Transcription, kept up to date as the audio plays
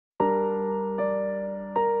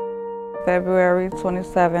February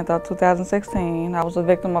 27th of 2016, I was a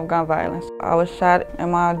victim of gun violence. I was shot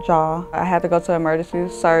in my jaw. I had to go to emergency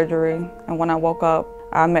surgery, and when I woke up,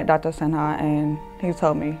 I met Dr. Sinha, and he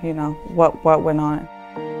told me, what went on.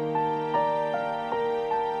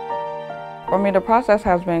 For me, the process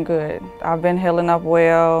has been good. I've been healing up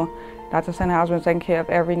well. Dr. Sinha has been taking care of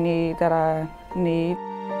every need that I need.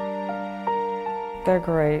 They're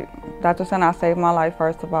great. Dr. Sinha saved my life,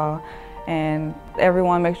 first of all, and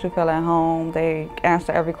everyone makes you feel at home. They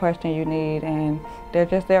answer every question you need, and they're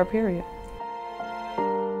just there, period.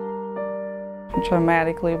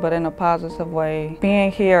 Traumatically, but in a positive way.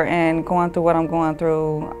 Being here and going through what I'm going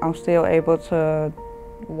through, I'm still able to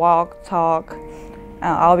walk, talk,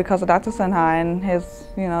 all because of Dr. Sinha and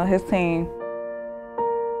his team.